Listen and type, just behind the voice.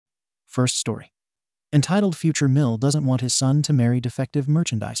First story. Entitled Future Mill doesn't want his son to marry defective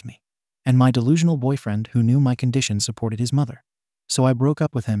merchandise me. And my delusional boyfriend who knew my condition supported his mother. So I broke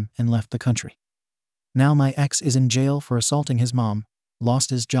up with him and left the country. Now my ex is in jail for assaulting his mom,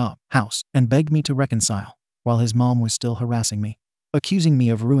 lost his job, house, and begged me to reconcile, while his mom was still harassing me, accusing me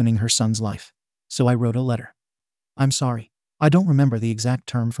of ruining her son's life. So I wrote a letter. I'm sorry, I don't remember the exact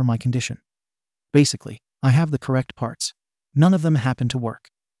term for my condition. Basically, I have the correct parts. None of them happen to work.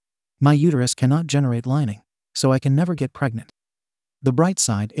 My uterus cannot generate lining, so I can never get pregnant. The bright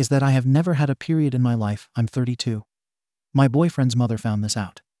side is that I have never had a period in my life. I'm 32. My boyfriend's mother found this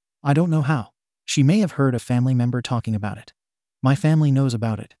out. I don't know how. She may have heard a family member talking about it. My family knows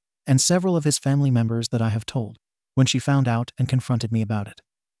about it, and several of his family members that I have told, when she found out and confronted me about it.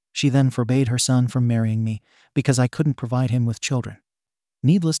 She then forbade her son from marrying me because I couldn't provide him with children.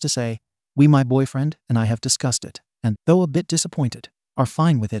 Needless to say, my boyfriend and I have discussed it, and, though a bit disappointed, are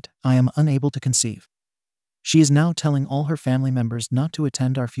fine with it. I am unable to conceive. She is now telling all her family members not to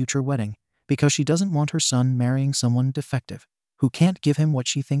attend our future wedding because she doesn't want her son marrying someone defective who can't give him what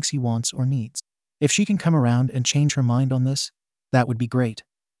she thinks he wants or needs. If she can come around and change her mind on this, that would be great.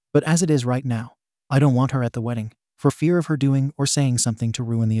 But as it is right now, I don't want her at the wedding for fear of her doing or saying something to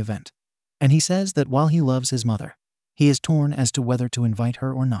ruin the event. And he says that while he loves his mother, he is torn as to whether to invite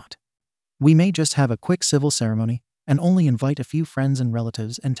her or not. We may just have a quick civil ceremony and only invite a few friends and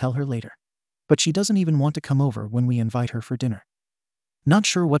relatives and tell her later. But she doesn't even want to come over when we invite her for dinner. Not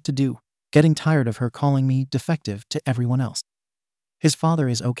sure what to do, getting tired of her calling me defective to everyone else. His father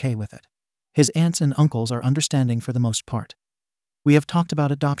is okay with it. His aunts and uncles are understanding for the most part. We have talked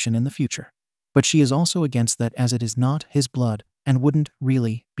about adoption in the future, but she is also against that as it is not his blood and wouldn't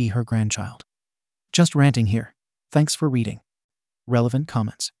really be her grandchild. Just ranting here. Thanks for reading. Relevant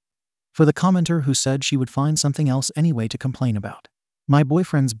comments. For the commenter who said she would find something else anyway to complain about. My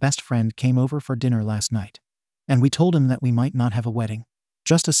boyfriend's best friend came over for dinner last night, and we told him that we might not have a wedding,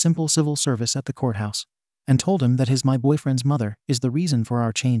 just a simple civil service at the courthouse, and told him that my boyfriend's mother is the reason for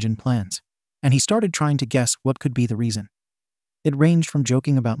our change in plans, and he started trying to guess what could be the reason. It ranged from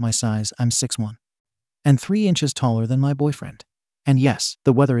joking about my size, I'm 6'1", and 3 inches taller than my boyfriend, and yes,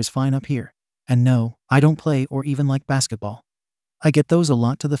 the weather is fine up here, and no, I don't play or even like basketball. I get those a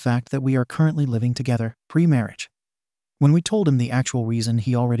lot, to the fact that we are currently living together, pre-marriage. When we told him the actual reason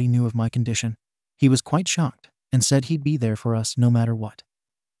he already knew of my condition, he was quite shocked and said he'd be there for us no matter what.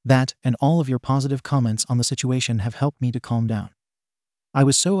 That and all of your positive comments on the situation have helped me to calm down. I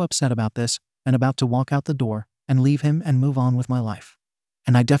was so upset about this and about to walk out the door and leave him and move on with my life.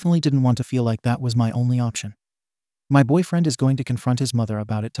 And I definitely didn't want to feel like that was my only option. My boyfriend is going to confront his mother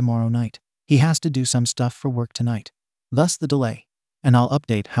about it tomorrow night. He has to do some stuff for work tonight. Thus the delay. And I'll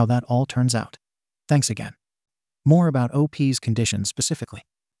update how that all turns out. Thanks again. More about OP's condition specifically.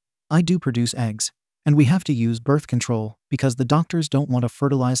 I do produce eggs, and we have to use birth control because the doctors don't want a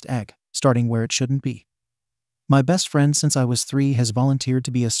fertilized egg starting where it shouldn't be. My best friend since I was 3 has volunteered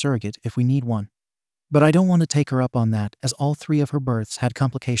to be a surrogate if we need one. But I don't want to take her up on that as all 3 of her births had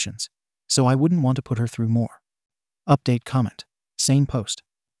complications, so I wouldn't want to put her through more. Update comment. Same post.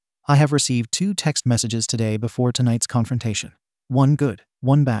 I have received 2 text messages today before tonight's confrontation. One good,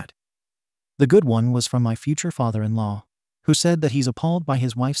 one bad. The good one was from my future father-in-law, who said that he's appalled by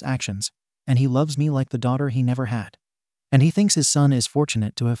his wife's actions, and he loves me like the daughter he never had. And he thinks his son is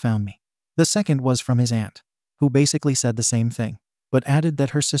fortunate to have found me. The second was from his aunt, who basically said the same thing, but added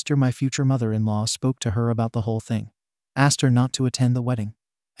that her sister, my future mother-in-law, spoke to her about the whole thing, asked her not to attend the wedding,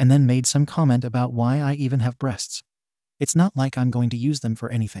 and then made some comment about why I even have breasts. It's not like I'm going to use them for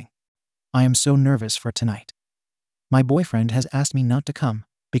anything. I am so nervous for tonight. My boyfriend has asked me not to come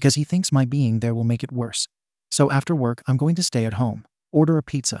because he thinks my being there will make it worse. So after work, I'm going to stay at home, order a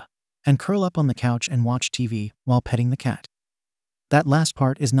pizza, and curl up on the couch and watch TV while petting the cat. That last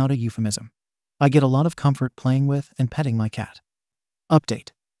part is not a euphemism. I get a lot of comfort playing with and petting my cat. Update.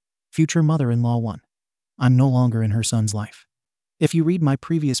 Future mother-in-law 1. I'm no longer in her son's life. If you read my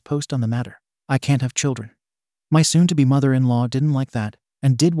previous post on the matter, I can't have children. My soon-to-be mother-in-law didn't like that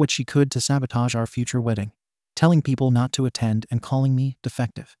and did what she could to sabotage our future wedding, telling people not to attend and calling me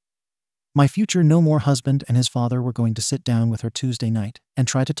defective. My future no more husband and his father were going to sit down with her Tuesday night and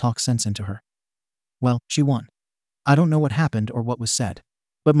try to talk sense into her. Well, she won. I don't know what happened or what was said,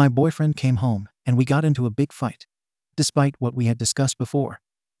 but my boyfriend came home and we got into a big fight. Despite what we had discussed before,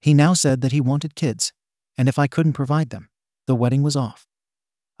 he now said that he wanted kids, and if I couldn't provide them, the wedding was off.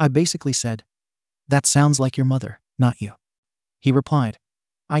 I basically said, "That sounds like your mother, not you." He replied,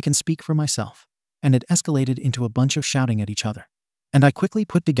 "I can speak for myself," and it escalated into a bunch of shouting at each other. And I quickly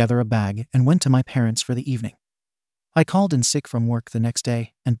put together a bag and went to my parents for the evening. I called in sick from work the next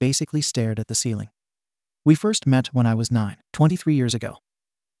day and basically stared at the ceiling. We first met when I was 9, 23 years ago.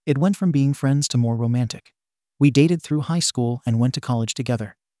 It went from being friends to more romantic. We dated through high school and went to college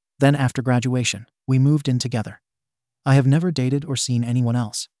together. Then after graduation, we moved in together. I have never dated or seen anyone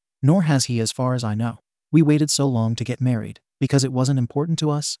else, nor has he as far as I know. We waited so long to get married because it wasn't important to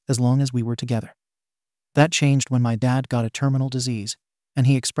us as long as we were together. That changed when my dad got a terminal disease, and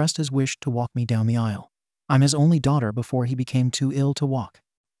he expressed his wish to walk me down the aisle. I'm his only daughter before he became too ill to walk.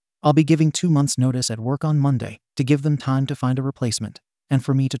 I'll be giving 2 months' notice at work on Monday to give them time to find a replacement and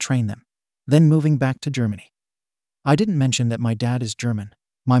for me to train them, then moving back to Germany. I didn't mention that my dad is German.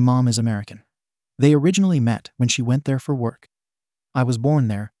 My mom is American. They originally met when she went there for work. I was born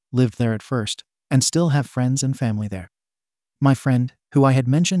there, lived there at first, and still have friends and family there. My friend, who I had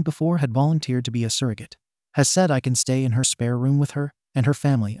mentioned before had volunteered to be a surrogate, has said I can stay in her spare room with her and her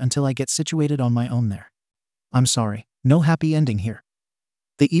family until I get situated on my own there. I'm sorry, no happy ending here.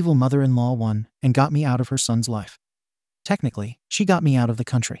 The evil mother-in-law won and got me out of her son's life. Technically, she got me out of the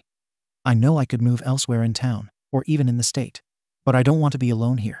country. I know I could move elsewhere in town, or even in the state, but I don't want to be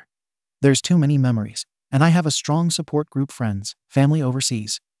alone here. There's too many memories, and I have a strong support group, friends, family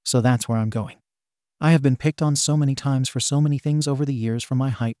overseas, so that's where I'm going. I have been picked on so many times for so many things over the years, from my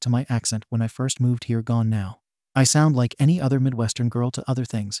height to my accent when I first moved here. Gone now. I sound like any other Midwestern girl to other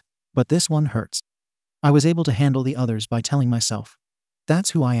things, but this one hurts. I was able to handle the others by telling myself,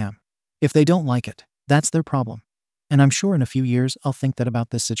 that's who I am. If they don't like it, that's their problem. And I'm sure in a few years I'll think that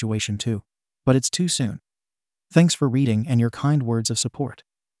about this situation too. But it's too soon. Thanks for reading and your kind words of support.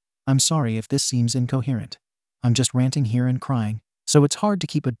 I'm sorry if this seems incoherent. I'm just ranting here and crying, so it's hard to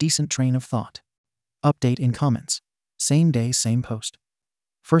keep a decent train of thought. Update in comments. Same day, same post.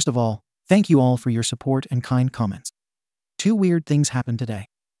 First of all, thank you all for your support and kind comments. 2 weird things happened today.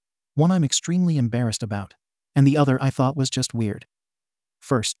 One I'm extremely embarrassed about, and the other I thought was just weird.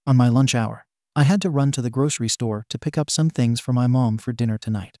 First, on my lunch hour, I had to run to the grocery store to pick up some things for my mom for dinner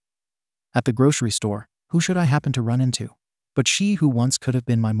tonight. At the grocery store, who should I happen to run into but she who once could have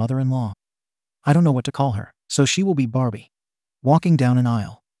been my mother-in-law? I don't know what to call her, so she will be Barbie. Walking down an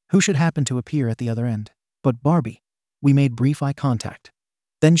aisle, who should happen to appear at the other end but Barbie? We made brief eye contact.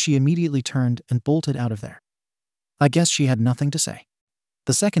 Then she immediately turned and bolted out of there. I guess she had nothing to say.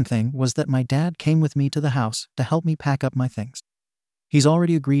 The second thing was that my dad came with me to the house to help me pack up my things. He's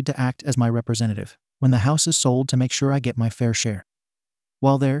already agreed to act as my representative when the house is sold to make sure I get my fair share.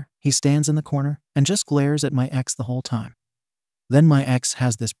 While there, he stands in the corner and just glares at my ex the whole time. Then my ex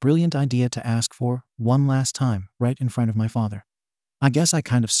has this brilliant idea to ask for one last time right in front of my father. I guess I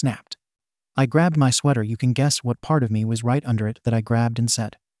kind of snapped. I grabbed my sweater. You can guess what part of me was right under it that I grabbed and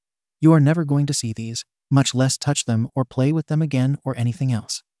said, "You are never going to see these, much less touch them or play with them again or anything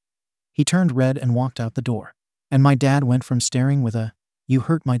else." He turned red and walked out the door, and my dad went from staring with a, "You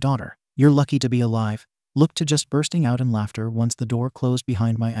hurt my daughter, you're lucky to be alive," look to just bursting out in laughter once the door closed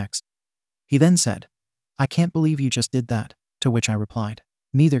behind my ex. He then said, "I can't believe you just did that," to which I replied,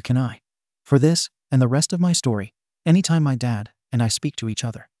 "Neither can I." For this, and the rest of my story, anytime my dad and I speak to each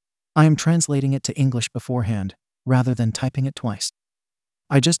other, I am translating it to English beforehand, rather than typing it twice.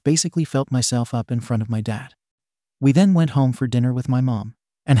 I just basically felt myself up in front of my dad. We then went home for dinner with my mom,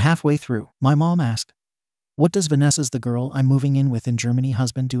 and halfway through, my mom asked, "What does Vanessa's the girl I'm moving in with in Germany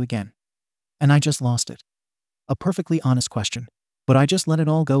husband do again?" And I just lost it. A perfectly honest question, but I just let it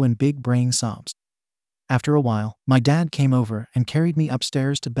all go in big braying sobs. After a while, my dad came over and carried me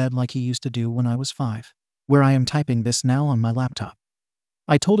upstairs to bed like he used to do when I was 5, where I am typing this now on my laptop.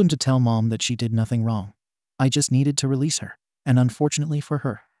 I told him to tell Mom that she did nothing wrong. I just needed to release her, and unfortunately for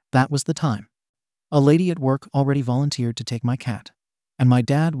her, that was the time. A lady at work already volunteered to take my cat, and my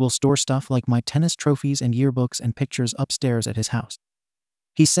dad will store stuff like my tennis trophies and yearbooks and pictures upstairs at his house.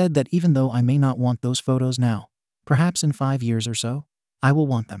 He said that even though I may not want those photos now, perhaps in 5 years or so, I will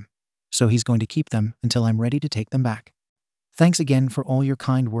want them. So he's going to keep them until I'm ready to take them back. Thanks again for all your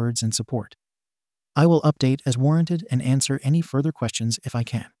kind words and support. I will update as warranted and answer any further questions if I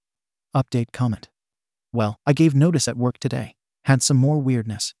can. Update comment. Well, I gave notice at work today, had some more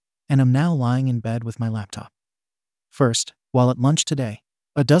weirdness, and am now lying in bed with my laptop. First, while at lunch today,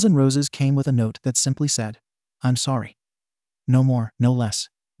 a dozen roses came with a note that simply said, "I'm sorry." No more, no less,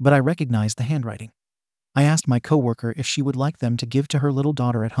 but I recognized the handwriting. I asked my coworker if she would like them to give to her little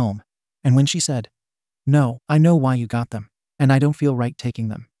daughter at home, and when she said, "No, I know why you got them, and I don't feel right taking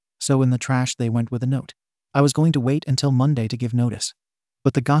them," so in the trash they went with a note. I was going to wait until Monday to give notice,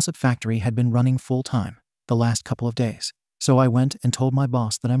 but the gossip factory had been running full time the last couple of days, so I went and told my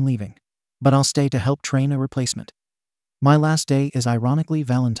boss that I'm leaving, but I'll stay to help train a replacement. My last day is ironically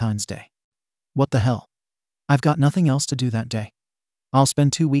Valentine's Day. What the hell? I've got nothing else to do that day. I'll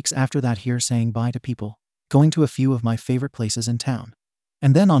spend 2 weeks after that here saying bye to people, going to a few of my favorite places in town.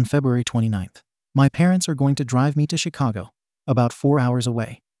 And then on February 29th, my parents are going to drive me to Chicago, about 4 hours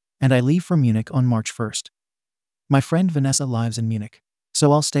away, and I leave for Munich on March 1st. My friend Vanessa lives in Munich,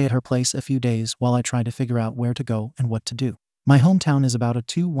 so I'll stay at her place a few days while I try to figure out where to go and what to do. My hometown is about a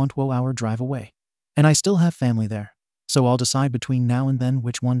 2-1-2-hour drive away, and I still have family there, so I'll decide between now and then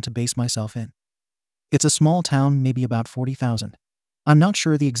which one to base myself in. It's a small town, maybe about 40,000. I'm not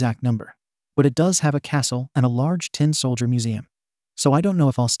sure the exact number, but it does have a castle and a large tin soldier museum. So I don't know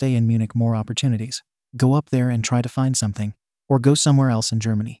if I'll stay in Munich more opportunities, go up there and try to find something, or go somewhere else in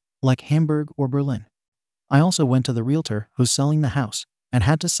Germany, like Hamburg or Berlin. I also went to the realtor who's selling the house and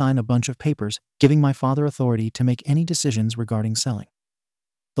had to sign a bunch of papers giving my father authority to make any decisions regarding selling.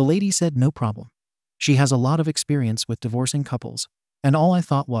 The lady said no problem. She has a lot of experience with divorcing couples, and all I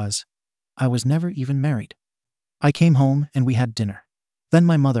thought was, I was never even married. I came home and we had dinner. Then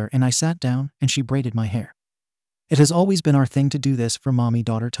my mother and I sat down and she braided my hair. It has always been our thing to do this for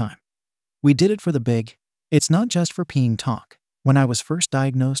mommy-daughter time. We did it for the big, it's not just for peeing talk, when I was first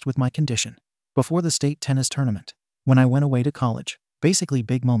diagnosed with my condition, before the state tennis tournament, when I went away to college, basically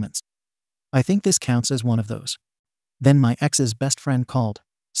big moments. I think this counts as one of those. Then my ex's best friend called,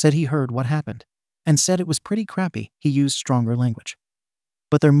 said he heard what happened, and said it was pretty crappy. He used stronger language.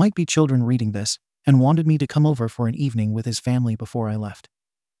 But there might be children reading this, and wanted me to come over for an evening with his family before I left.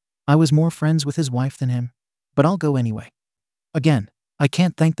 I was more friends with his wife than him, but I'll go anyway. Again, I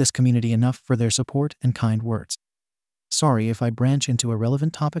can't thank this community enough for their support and kind words. Sorry if I branch into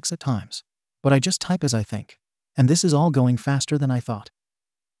irrelevant topics at times, but I just type as I think, and this is all going faster than I thought.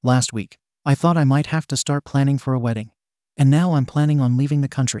 Last week, I thought I might have to start planning for a wedding, and now I'm planning on leaving the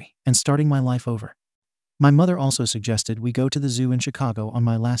country and starting my life over. My mother also suggested we go to the zoo in Chicago on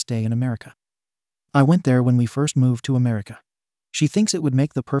my last day in America. I went there when we first moved to America. She thinks it would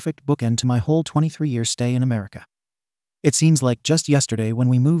make the perfect bookend to my whole 23-year stay in America. It seems like just yesterday when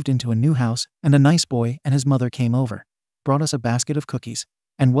we moved into a new house and a nice boy and his mother came over, brought us a basket of cookies,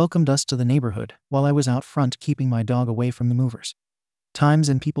 and welcomed us to the neighborhood while I was out front keeping my dog away from the movers. Times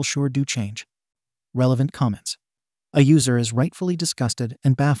and people sure do change. Relevant comments. A user is rightfully disgusted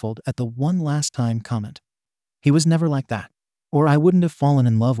and baffled at the "one last time" comment. He was never like that, or I wouldn't have fallen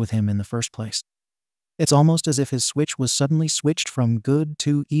in love with him in the first place. It's almost as if his switch was suddenly switched from good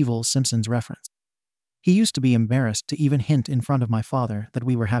to evil. Simpsons reference. He used to be embarrassed to even hint in front of my father that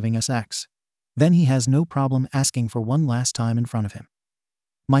we were having sex. Then he has no problem asking for one last time in front of him.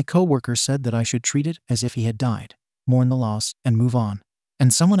 My coworker said that I should treat it as if he had died, mourn the loss, and move on,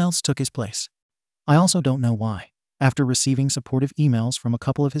 and someone else took his place. I also don't know why, after receiving supportive emails from a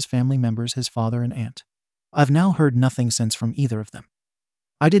couple of his family members, his father and aunt. I've now heard nothing since from either of them.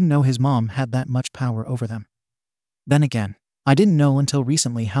 I didn't know his mom had that much power over them. Then again, I didn't know until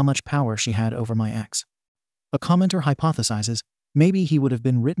recently how much power she had over my ex. A commenter hypothesizes maybe he would have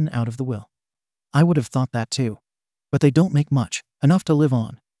been written out of the will. I would have thought that too. But they don't make much, enough to live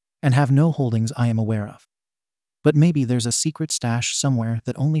on, and have no holdings I am aware of. But maybe there's a secret stash somewhere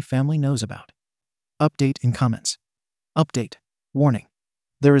that only family knows about. Update in comments. Update. Warning.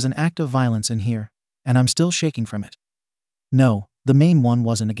 There is an act of violence in here, and I'm still shaking from it. No, the main one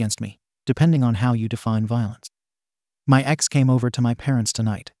wasn't against me, depending on how you define violence. My ex came over to my parents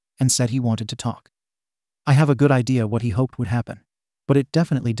tonight and said he wanted to talk. I have a good idea what he hoped would happen, but it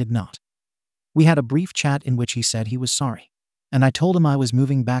definitely did not. We had a brief chat in which he said he was sorry, and I told him I was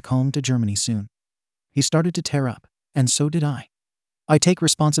moving back home to Germany soon. He started to tear up, and so did I. I take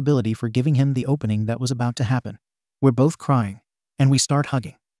responsibility for giving him the opening that was about to happen. We're both crying, and we start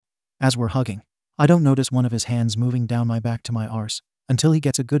hugging. As we're hugging, I don't notice one of his hands moving down my back to my arse until he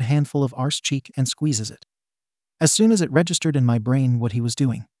gets a good handful of arse cheek and squeezes it. As soon as it registered in my brain what he was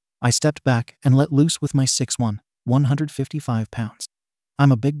doing, I stepped back and let loose with my 6'1", 155 pounds.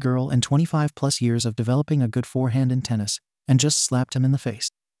 I'm a big girl and 25 plus years of developing a good forehand in tennis, and just slapped him in the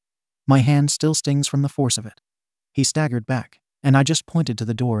face. My hand still stings from the force of it. He staggered back, and I just pointed to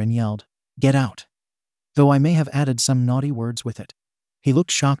the door and yelled, "Get out!" Though I may have added some naughty words with it. He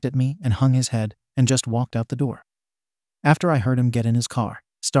looked shocked at me and hung his head and just walked out the door. After I heard him get in his car,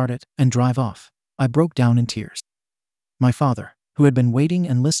 start it, and drive off, I broke down in tears. My father, who had been waiting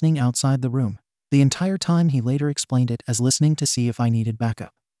and listening outside the room, the entire time he later explained it as listening to see if I needed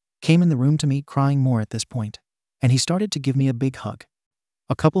backup, came in the room to me crying more at this point, and he started to give me a big hug.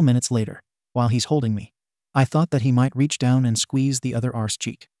 A couple minutes later, while he's holding me, I thought that he might reach down and squeeze the other arse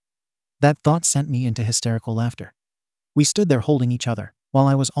cheek. That thought sent me into hysterical laughter. We stood there holding each other, while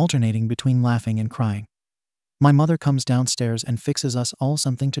I was alternating between laughing and crying. My mother comes downstairs and fixes us all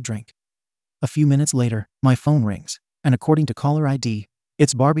something to drink. A few minutes later, my phone rings, and according to caller ID,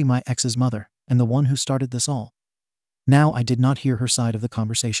 it's Barbie, my ex's mother, and the one who started this all. Now I did not hear her side of the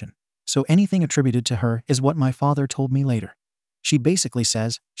conversation, so anything attributed to her is what my father told me later. She basically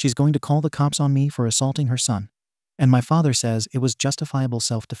says she's going to call the cops on me for assaulting her son, and my father says it was justifiable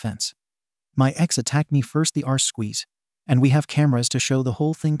self-defense. My ex attacked me first, the arse squeeze, and we have cameras to show the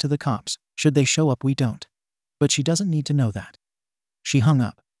whole thing to the cops. Should they show up, we don't. But she doesn't need to know that. She hung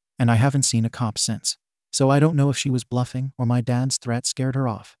up, and I haven't seen a cop since, so I don't know if she was bluffing or my dad's threat scared her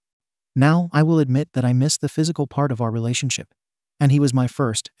off. Now, I will admit that I missed the physical part of our relationship, and he was my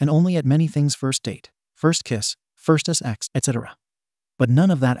first and only at many things: first date, first kiss, firstest ex, etc. But none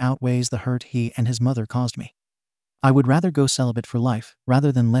of that outweighs the hurt he and his mother caused me. I would rather go celibate for life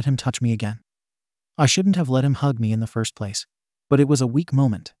rather than let him touch me again. I shouldn't have let him hug me in the first place, but it was a weak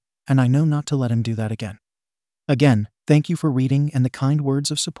moment, and I know not to let him do that again. Again, thank you for reading and the kind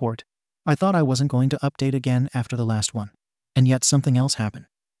words of support. I thought I wasn't going to update again after the last one, and yet something else happened.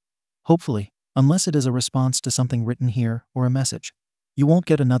 Hopefully, unless it is a response to something written here or a message, you won't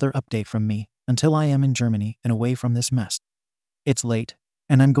get another update from me until I am in Germany and away from this mess. It's late,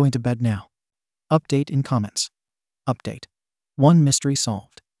 and I'm going to bed now. Update in comments. Update. 1 mystery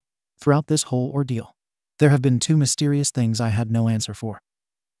solved. Throughout this whole ordeal, there have been 2 mysterious things I had no answer for.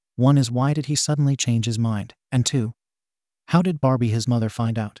 1 is, why did he suddenly change his mind? And 2, how did Barbie, his mother,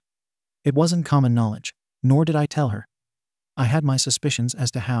 find out? It wasn't common knowledge, nor did I tell her. I had my suspicions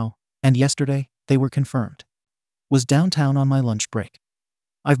as to how, and yesterday, they were confirmed. Was downtown on my lunch break.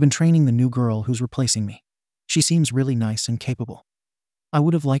 I've been training the new girl who's replacing me. She seems really nice and capable. I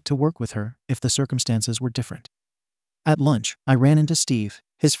would have liked to work with her if the circumstances were different. At lunch, I ran into Steve,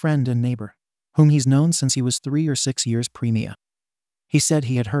 his friend and neighbor, whom he's known since he was 3 or 6 years pre-MIA. He said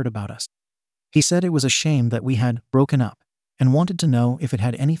he had heard about us. He said it was a shame that we had broken up, and wanted to know if it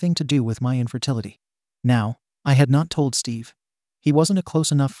had anything to do with my infertility. Now, I had not told Steve. He wasn't a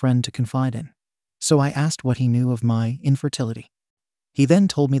close enough friend to confide in, so I asked what he knew of my infertility. He then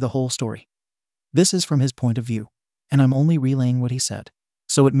told me the whole story. This is from his point of view, and I'm only relaying what he said,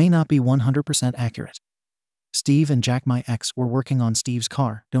 so it may not be 100% accurate. Steve and Jack, my ex, were working on Steve's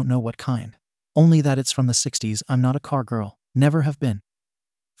car, don't know what kind. Only that it's from the 60s. I'm not a car girl, never have been.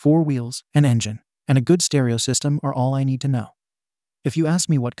 4 wheels, an engine, and a good stereo system are all I need to know. If you ask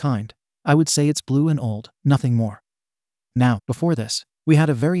me what kind, I would say it's blue and old, nothing more. Now, before this, we had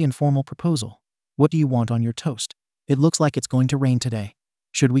a very informal proposal. What do you want on your toast? It looks like it's going to rain today.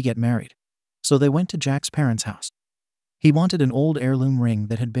 Should we get married? So they went to Jack's parents' house. He wanted an old heirloom ring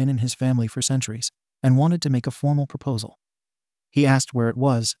that had been in his family for centuries, and wanted to make a formal proposal. He asked where it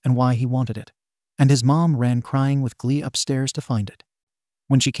was and why he wanted it, and his mom ran crying with glee upstairs to find it.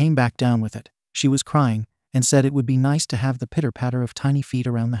 When she came back down with it, she was crying and said it would be nice to have the pitter-patter of tiny feet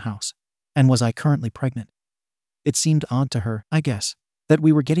around the house. And was I currently pregnant? It seemed odd to her, I guess, that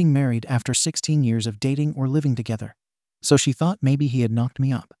we were getting married after 16 years of dating or living together. So she thought maybe he had knocked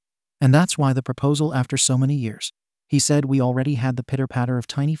me up. And that's why the proposal after so many years. He said we already had the pitter-patter of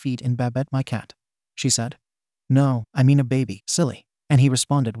tiny feet in Babette, my cat. She said, "No, I mean a baby, silly." And he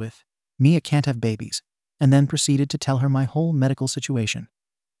responded with, "Mia can't have babies," and then proceeded to tell her my whole medical situation.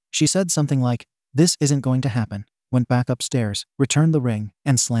 She said something like, "This isn't going to happen," went back upstairs, returned the ring,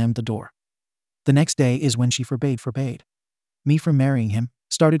 and slammed the door. The next day is when she forbade me from marrying him,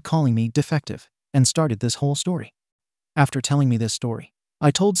 started calling me defective, and started this whole story. After telling me this story,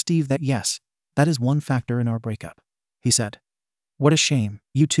 I told Steve that yes, that is one factor in our breakup. He said, "What a shame,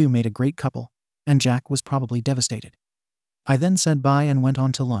 you two made a great couple," and Jack was probably devastated. I then said bye and went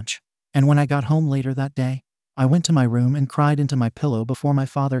on to lunch, and when I got home later that day, I went to my room and cried into my pillow before my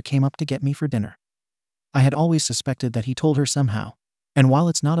father came up to get me for dinner. I had always suspected that he told her somehow, and while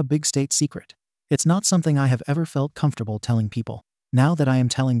it's not a big state secret, it's not something I have ever felt comfortable telling people. Now that I am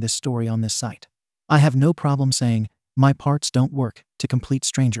telling this story on this site, I have no problem saying, my parts don't work to complete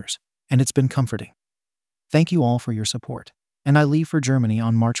strangers, and it's been comforting. Thank you all for your support, and I leave for Germany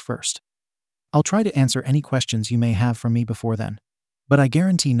on March 1st. I'll try to answer any questions you may have from me before then, but I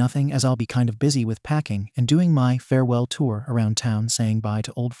guarantee nothing as I'll be kind of busy with packing and doing my farewell tour around town, saying bye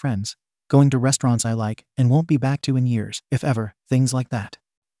to old friends, going to restaurants I like and won't be back to in years, if ever, things like that.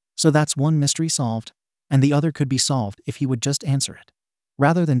 So that's one mystery solved, and the other could be solved if he would just answer it,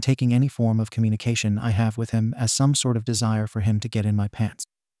 rather than taking any form of communication I have with him as some sort of desire for him to get in my pants.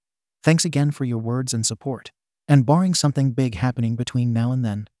 Thanks again for your words and support, and barring something big happening between now and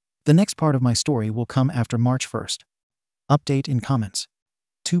then, the next part of my story will come after March 1st. Update in comments.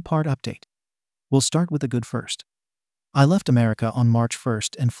 2-part update. We'll start with the good first. I left America on March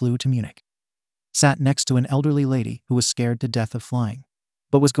 1st and flew to Munich. Sat next to an elderly lady who was scared to death of flying.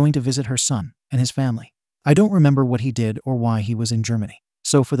 but was going to visit her son and his family. I don't remember what he did or why he was in Germany.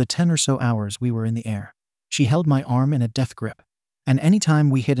 So for the 10 or so hours we were in the air, she held my arm in a death grip. And anytime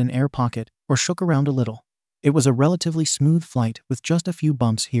we hit an air pocket or shook around a little, it was a relatively smooth flight with just a few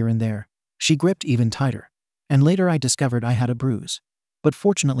bumps here and there. She gripped even tighter. And later I discovered I had a bruise. But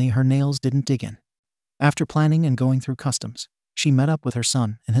fortunately her nails didn't dig in. After planning and going through customs, she met up with her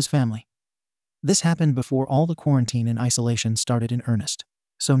son and his family. This happened before all the quarantine and isolation started in earnest,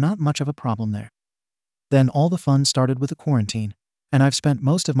 so not much of a problem there. Then all the fun started with the quarantine, and I've spent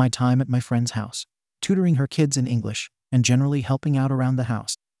most of my time at my friend's house, tutoring her kids in English and generally helping out around the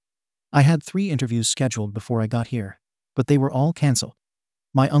house. I had 3 interviews scheduled before I got here, but they were all cancelled.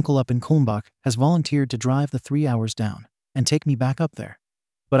 My uncle up in Kulmbach has volunteered to drive the 3 hours down and take me back up there,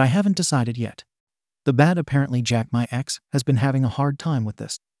 but I haven't decided yet. The bad apparently Jack, my ex, has been having a hard time with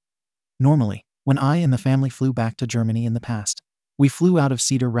this. Normally, when I and the family flew back to Germany in the past, we flew out of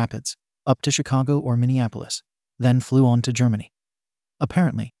Cedar Rapids, up to Chicago or Minneapolis, then flew on to Germany.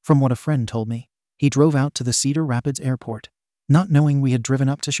 Apparently, from what a friend told me, he drove out to the Cedar Rapids airport, not knowing we had driven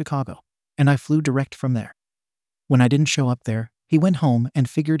up to Chicago, and I flew direct from there. When I didn't show up there, he went home and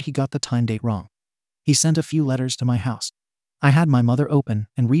figured he got the time date wrong. He sent a few letters to my house. I had my mother open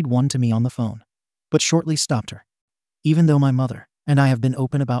and read one to me on the phone, but shortly stopped her. Even though my mother and I have been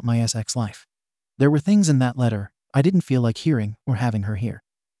open about my ex life, there were things in that letter I didn't feel like hearing or having her hear.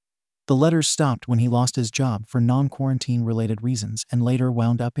 The letters stopped when he lost his job for non-quarantine related reasons and later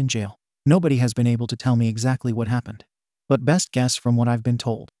wound up in jail. Nobody has been able to tell me exactly what happened, but best guess from what I've been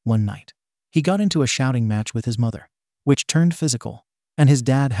told, one night, he got into a shouting match with his mother, which turned physical, and his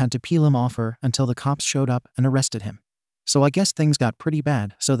dad had to peel him off her until the cops showed up and arrested him. So I guess things got pretty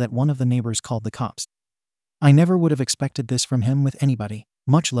bad so that one of the neighbors called the cops. I never would have expected this from him with anybody,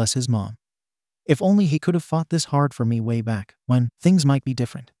 much less his mom. If only he could have fought this hard for me way back when things might be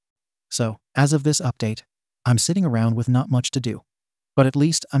different. So, as of this update, I'm sitting around with not much to do. But at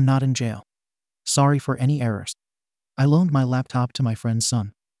least I'm not in jail. Sorry for any errors. I loaned my laptop to my friend's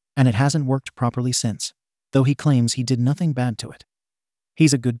son, and it hasn't worked properly since, though he claims he did nothing bad to it.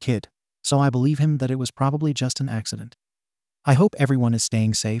 He's a good kid, so I believe him that it was probably just an accident. I hope everyone is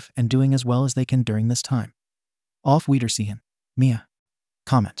staying safe and doing as well as they can during this time. Auf Wiedersehen, Mia.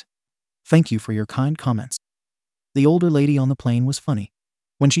 Comment. Thank you for your kind comments. The older lady on the plane was funny.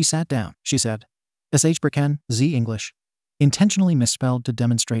 When she sat down, she said, "Ich spreche Sie English," intentionally misspelled to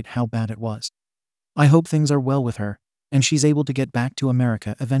demonstrate how bad it was. I hope things are well with her, and she's able to get back to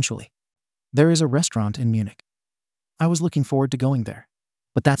America eventually. There is a restaurant in Munich. I was looking forward to going there,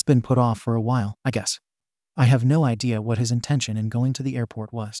 but that's been put off for a while, I guess. I have no idea what his intention in going to the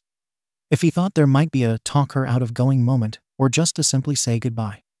airport was. If he thought there might be a talk her out of going moment, or just to simply say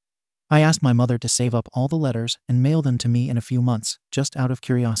goodbye. I asked my mother to save up all the letters and mail them to me in a few months, just out of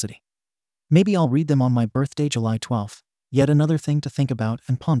curiosity. Maybe I'll read them on my birthday, July 12th, yet another thing to think about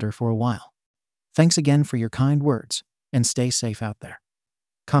and ponder for a while. Thanks again for your kind words, and stay safe out there.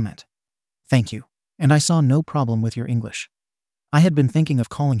 Comment. Thank you, and I saw no problem with your English. I had been thinking of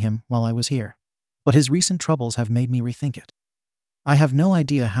calling him while I was here, but his recent troubles have made me rethink it. I have no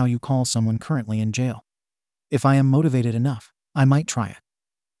idea how you call someone currently in jail. If I am motivated enough, I might try it.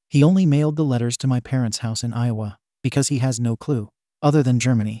 He only mailed the letters to my parents' house in Iowa because he has no clue, other than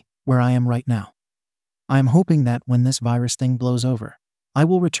Germany, where I am right now. I am hoping that when this virus thing blows over, I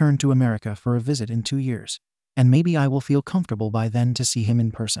will return to America for a visit in 2 years, and maybe I will feel comfortable by then to see him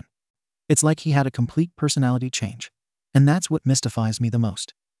in person. It's like he had a complete personality change, and that's what mystifies me the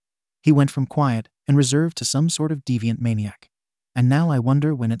most. He went from quiet and reserved to some sort of deviant maniac. And now I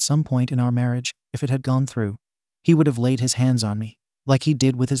wonder when at some point in our marriage, if it had gone through, he would have laid his hands on me, like he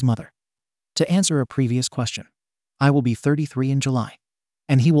did with his mother. To answer a previous question, I will be 33 in July,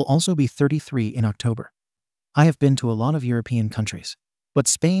 and he will also be 33 in October. I have been to a lot of European countries, but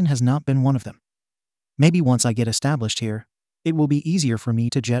Spain has not been one of them. Maybe once I get established here, it will be easier for me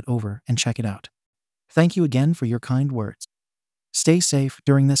to jet over and check it out. Thank you again for your kind words. Stay safe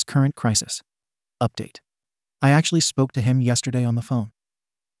during this current crisis. Update. I actually spoke to him yesterday on the phone.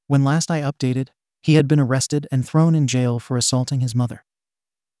 When last I updated, he had been arrested and thrown in jail for assaulting his mother.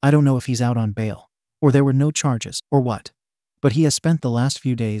 I don't know if he's out on bail, or there were no charges, or what, but he has spent the last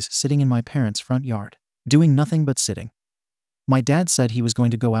few days sitting in my parents' front yard, doing nothing but sitting. My dad said he was going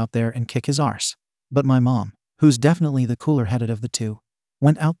to go out there and kick his arse, but my mom, who's definitely the cooler-headed of the two,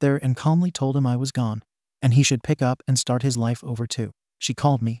 went out there and calmly told him I was gone, and he should pick up and start his life over too. She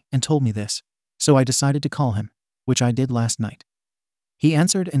called me and told me this, so I decided to call him, which I did last night. He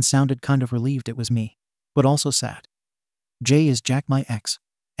answered and sounded kind of relieved it was me, but also sad. J is Jack, my ex.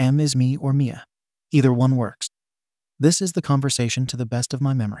 M is me or Mia. Either one works. This is the conversation to the best of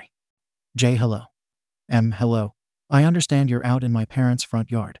my memory. J. Hello. M. Hello. I understand you're out in my parents'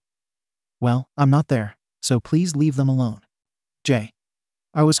 front yard. Well, I'm not there, so please leave them alone. J.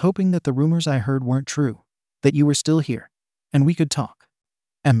 I was hoping that the rumors I heard weren't true, that you were still here, and we could talk.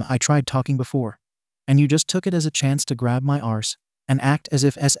 M. I tried talking before, and you just took it as a chance to grab my arse and act as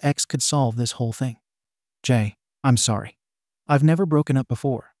if SX could solve this whole thing. J. I'm sorry. I've never broken up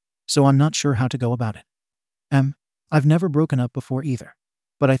before, so I'm not sure how to go about it. M. I've never broken up before either,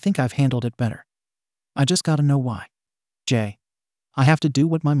 but I think I've handled it better. I just gotta know why. J. I have to do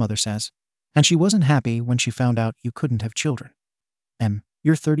what my mother says, and she wasn't happy when she found out you couldn't have children. M.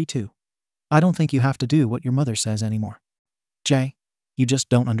 You're 32. I don't think you have to do what your mother says anymore. J. You just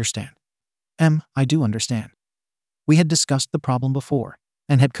don't understand. M. I do understand. We had discussed the problem before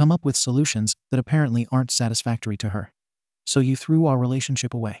and had come up with solutions that apparently aren't satisfactory to her. So you threw our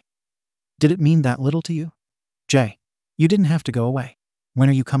relationship away. Did it mean that little to you? J. You didn't have to go away. When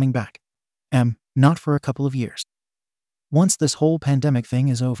are you coming back? M. Not for a couple of years. Once this whole pandemic thing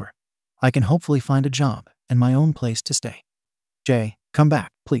is over, I can hopefully find a job and my own place to stay. J. Come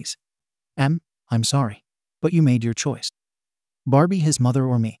back, please. M. I'm sorry, but you made your choice. Barbie, his mother,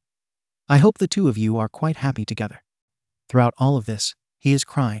 or me. I hope the two of you are quite happy together. Throughout all of this, he is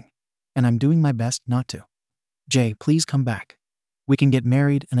crying, and I'm doing my best not to. J. Please come back. We can get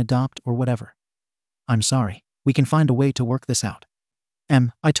married and adopt or whatever. I'm sorry, we can find a way to work this out.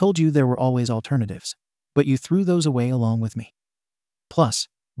 M. I told you there were always alternatives, but you threw those away along with me. Plus,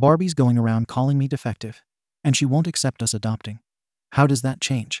 Barbie's going around calling me defective, and she won't accept us adopting. How does that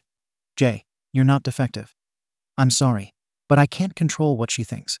change? J. You're not defective. I'm sorry, but I can't control what she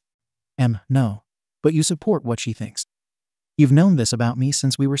thinks. M. No, but you support what she thinks. You've known this about me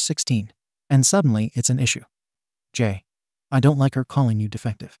since we were 16, and suddenly it's an issue. J. I don't like her calling you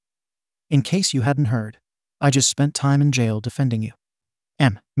defective. In case you hadn't heard, I just spent time in jail defending you.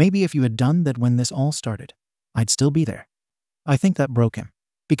 M. Maybe if you had done that when this all started, I'd still be there. I think that broke him,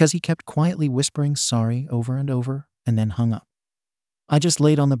 because he kept quietly whispering sorry over and over and then hung up. I just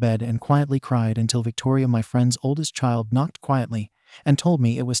laid on the bed and quietly cried until Victoria, my friend's oldest child, knocked quietly and told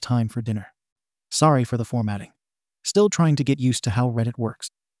me it was time for dinner. Sorry for the formatting. Still trying to get used to how Reddit works.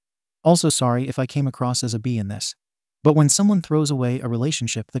 Also sorry if I came across as a bee in this. But when someone throws away a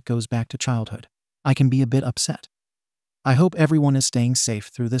relationship that goes back to childhood, I can be a bit upset. I hope everyone is staying safe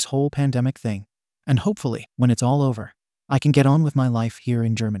through this whole pandemic thing, and hopefully, when it's all over, I can get on with my life here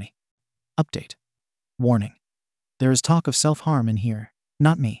in Germany. Update. Warning. There is talk of self-harm in here,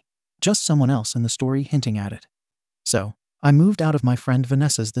 not me, just someone else in the story hinting at it. So, I moved out of my friend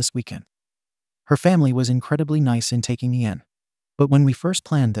Vanessa's this weekend. Her family was incredibly nice in taking me in. But when we first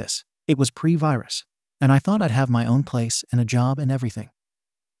planned this, it was pre-virus, and I thought I'd have my own place and a job and everything.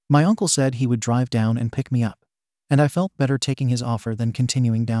 My uncle said he would drive down and pick me up, and I felt better taking his offer than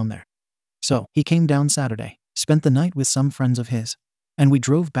continuing down there. So, he came down Saturday, spent the night with some friends of his, and we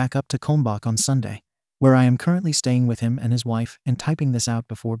drove back up to Kulmbach on Sunday, where I am currently staying with him and his wife and typing this out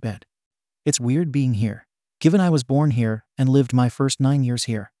before bed. It's weird being here, given I was born here and lived my first 9 years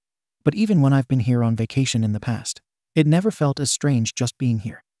here. But even when I've been here on vacation in the past, it never felt as strange just being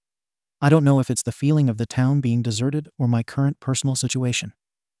here. I don't know if it's the feeling of the town being deserted or my current personal situation.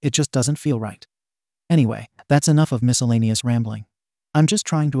 It just doesn't feel right. Anyway, that's enough of miscellaneous rambling. I'm just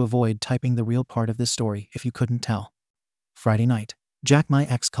trying to avoid typing the real part of this story if you couldn't tell. Friday night, Jack, my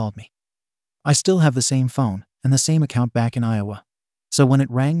ex, called me. I still have the same phone and the same account back in Iowa, so when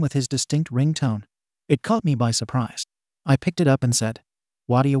it rang with his distinct ringtone, it caught me by surprise. I picked it up and said,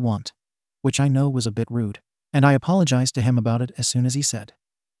 "What do you want?" Which I know was a bit rude, and I apologized to him about it as soon as he said,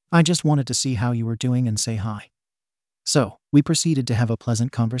 "I just wanted to see how you were doing and say hi." So, we proceeded to have a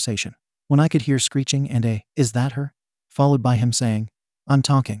pleasant conversation, when I could hear screeching and a, "Is that her?" followed by him saying, "I'm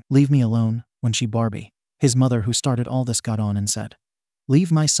talking, leave me alone," when she, Barbie, his mother who started all this, got on and said,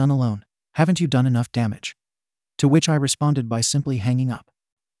 "Leave my son alone, haven't you done enough damage?" To which I responded by simply hanging up.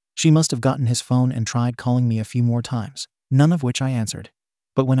 She must have gotten his phone and tried calling me a few more times, none of which I answered.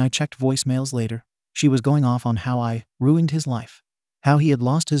 But when I checked voicemails later, she was going off on how I ruined his life, how he had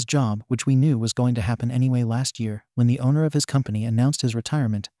lost his job, which we knew was going to happen anyway last year when the owner of his company announced his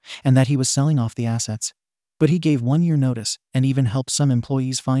retirement, and that he was selling off the assets. But he gave 1 year notice and even helped some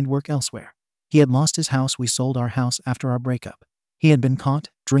employees find work elsewhere. He had lost his house. We sold our house after our breakup. He had been caught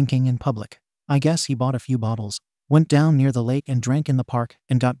drinking in public. I guess he bought a few bottles, went down near the lake and drank in the park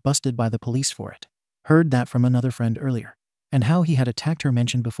and got busted by the police for it. Heard that from another friend earlier. And how he had attacked her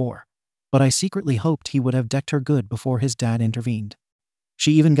mentioned before. But I secretly hoped he would have decked her good before his dad intervened.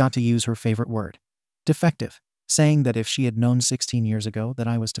 She even got to use her favorite word, defective, saying that if she had known 16 years ago that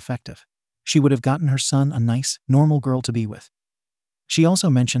I was defective, she would have gotten her son a nice, normal girl to be with. She also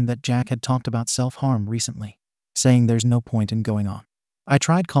mentioned that Jack had talked about self-harm recently, saying there's no point in going on. I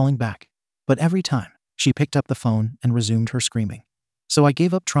tried calling back, but every time, she picked up the phone and resumed her screaming. So I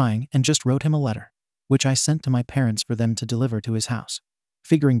gave up trying and just wrote him a letter, which I sent to my parents for them to deliver to his house,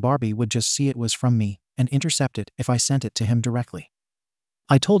 figuring Barbie would just see it was from me and intercept it if I sent it to him directly.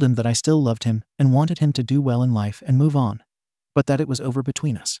 I told him that I still loved him and wanted him to do well in life and move on, but that it was over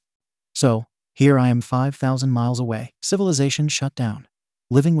between us. So, here I am 5,000 miles away, civilization shut down,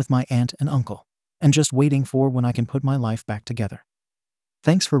 living with my aunt and uncle, and just waiting for when I can put my life back together.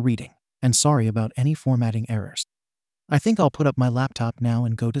 Thanks for reading, and sorry about any formatting errors. I think I'll put up my laptop now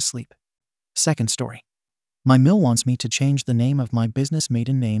and go to sleep. Second story. My mill wants me to change the name of my business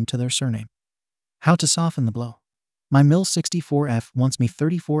maiden name to their surname. How to soften the blow. My mill 64F wants me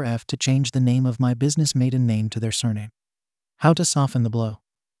 34F to change the name of my business maiden name to their surname. How to soften the blow.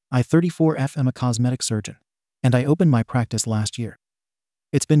 I 34F am a cosmetic surgeon, and I opened my practice last year.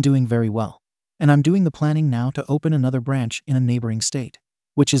 It's been doing very well, and I'm doing the planning now to open another branch in a neighboring state,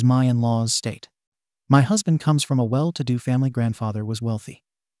 which is my in-law's state. My husband comes from a well-to-do family. Grandfather was wealthy,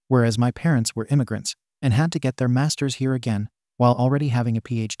 whereas my parents were immigrants and had to get their masters here again while already having a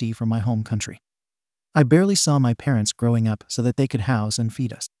PhD from my home country. I barely saw my parents growing up so that they could house and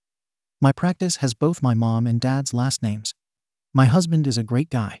feed us. My practice has both my mom and dad's last names. My husband is a great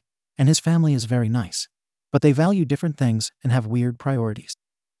guy, and his family is very nice, but they value different things and have weird priorities.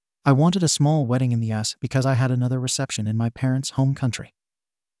 I wanted a small wedding in the US because I had another reception in my parents' home country.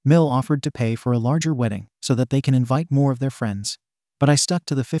 Mill offered to pay for a larger wedding so that they can invite more of their friends, but I stuck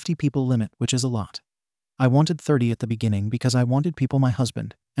to the 50 people limit, which is a lot. I wanted 30 at the beginning because I wanted people my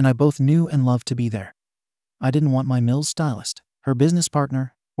husband and I both knew and loved to be there. I didn't want my Mill's stylist, her business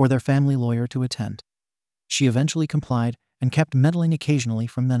partner, or their family lawyer to attend. She eventually complied and kept meddling occasionally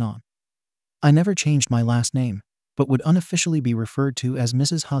from then on. I never changed my last name, but would unofficially be referred to as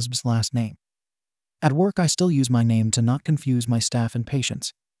Mrs. Husb's last name. At work I still use my name to not confuse my staff and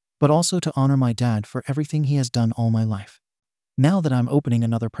patients, but also to honor my dad for everything he has done all my life. Now that I'm opening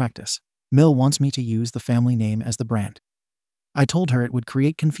another practice, Mill wants me to use the family name as the brand. I told her it would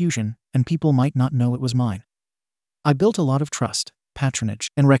create confusion and people might not know it was mine. I built a lot of trust, patronage,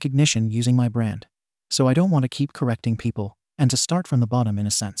 and recognition using my brand, so I don't want to keep correcting people and to start from the bottom in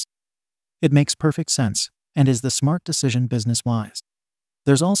a sense. It makes perfect sense and is the smart decision business-wise.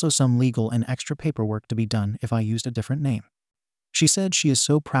 There's also some legal and extra paperwork to be done if I used a different name. She said she is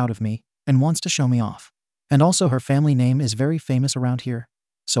so proud of me and wants to show me off. And also her family name is very famous around here,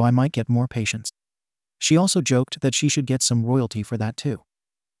 so I might get more patients. She also joked that she should get some royalty for that too.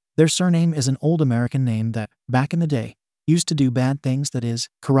 Their surname is an old American name that, back in the day, used to do bad things, that is,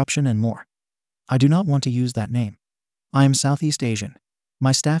 corruption and more. I do not want to use that name. I am Southeast Asian.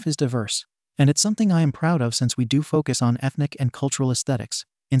 My staff is diverse, and it's something I am proud of since we do focus on ethnic and cultural aesthetics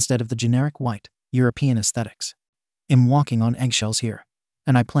instead of the generic white, European aesthetics. I'm walking on eggshells here,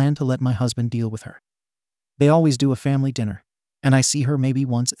 and I plan to let my husband deal with her. They always do a family dinner, and I see her maybe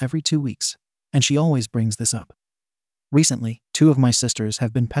once every 2 weeks, and she always brings this up. Recently, 2 of my sisters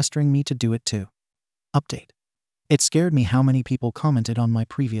have been pestering me to do it too. Update. It scared me how many people commented on my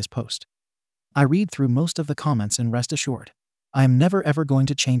previous post. I read through most of the comments and rest assured, I am never ever going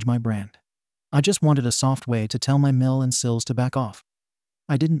to change my brand. I just wanted a soft way to tell my Mill and Sills to back off.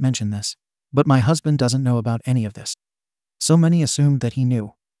 I didn't mention this, but my husband doesn't know about any of this. So many assumed that he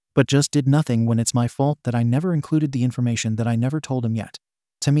knew, but just did nothing when it's my fault that I never included the information that I never told him yet.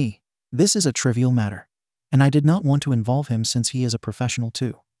 To me, this is a trivial matter, and I did not want to involve him since he is a professional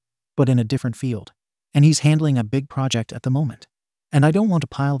too, but in a different field, and he's handling a big project at the moment, and I don't want to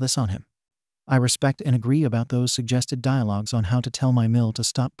pile this on him. I respect and agree about those suggested dialogues on how to tell my Mill to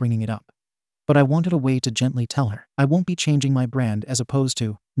stop bringing it up. But I wanted a way to gently tell her I won't be changing my brand, as opposed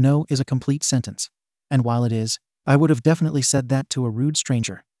to, no is a complete sentence. And while it is, I would have definitely said that to a rude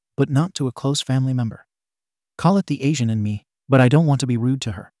stranger, but not to a close family member. Call it the Asian in me, but I don't want to be rude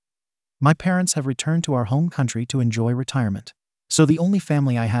to her. My parents have returned to our home country to enjoy retirement, so the only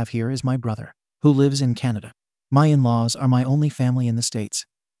family I have here is my brother, who lives in Canada. My in-laws are my only family in the States,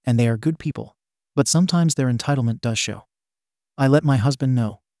 and they are good people, but sometimes their entitlement does show. I let my husband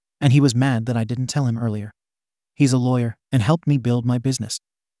know, and he was mad that I didn't tell him earlier. He's a lawyer and helped me build my business.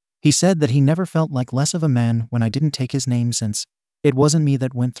 He said that he never felt like less of a man when I didn't take his name, since it wasn't me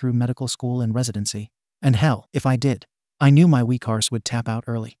that went through medical school and residency, and hell, if I did, I knew my weak arse would tap out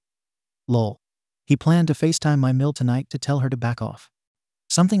early. Lol. He planned to FaceTime my Mill tonight to tell her to back off.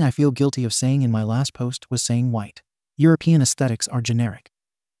 Something I feel guilty of saying in my last post was saying white European aesthetics are generic.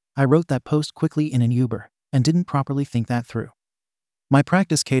 I wrote that post quickly in an Uber and didn't properly think that through. My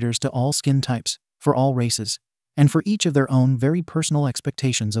practice caters to all skin types, for all races, and for each of their own very personal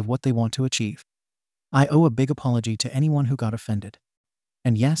expectations of what they want to achieve. I owe a big apology to anyone who got offended.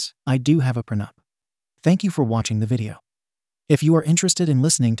 And yes, I do have a prenup. Thank you for watching the video. If you are interested in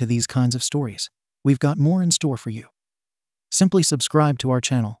listening to these kinds of stories, we've got more in store for you. Simply subscribe to our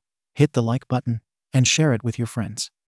channel, hit the like button, and share it with your friends.